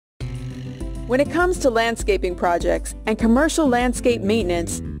When it comes to landscaping projects and commercial landscape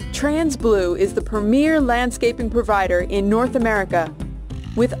maintenance, Transblue is the premier landscaping provider in North America.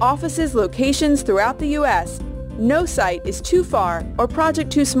 With offices locations throughout the U.S., no site is too far or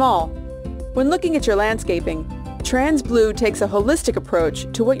project too small. When looking at your landscaping, Transblue takes a holistic approach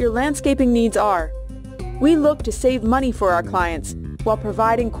to what your landscaping needs are. We look to save money for our clients while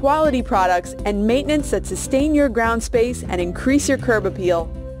providing quality products and maintenance that sustain your ground space and increase your curb appeal.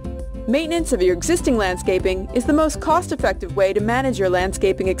 Maintenance of your existing landscaping is the most cost-effective way to manage your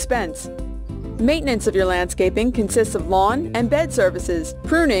landscaping expense. Maintenance of your landscaping consists of lawn and bed services,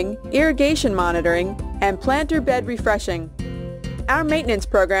 pruning, irrigation monitoring, and planter bed refreshing. Our maintenance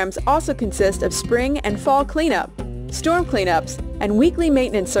programs also consist of spring and fall cleanup, storm cleanups, and weekly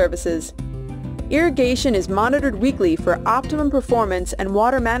maintenance services. Irrigation is monitored weekly for optimum performance and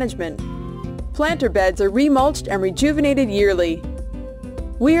water management. Planter beds are remulched and rejuvenated yearly.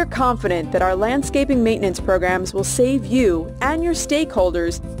 We are confident that our landscaping maintenance programs will save you and your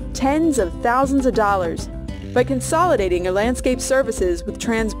stakeholders tens of thousands of dollars by consolidating your landscape services with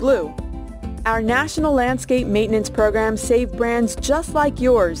Transblue. Our national landscape maintenance programs save brands just like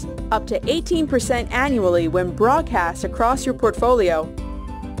yours up to 18% annually when broadcast across your portfolio.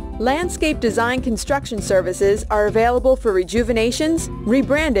 Landscape design construction services are available for rejuvenations,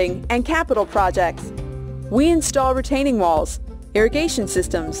 rebranding, and capital projects. We install retaining walls, irrigation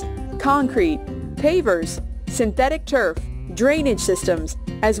systems, concrete, pavers, synthetic turf, drainage systems,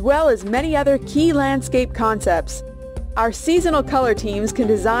 as well as many other key landscape concepts. Our seasonal color teams can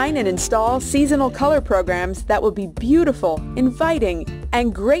design and install seasonal color programs that will be beautiful, inviting,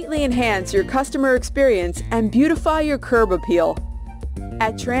 and greatly enhance your customer experience and beautify your curb appeal.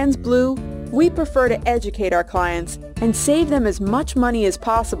 At Transblue, we prefer to educate our clients and save them as much money as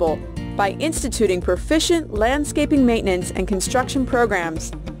possible by instituting proficient landscaping maintenance and construction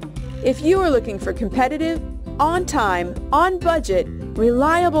programs. If you are looking for competitive, on-time, on-budget,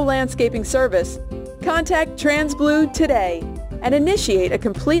 reliable landscaping service, contact Transblue today and initiate a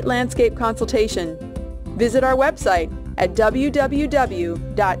complete landscape consultation. Visit our website at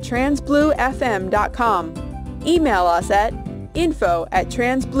www.transbluefm.com. Email us at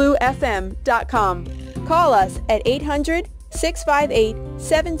info@transbluefm.com. Call us at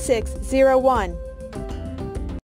 800-658-7601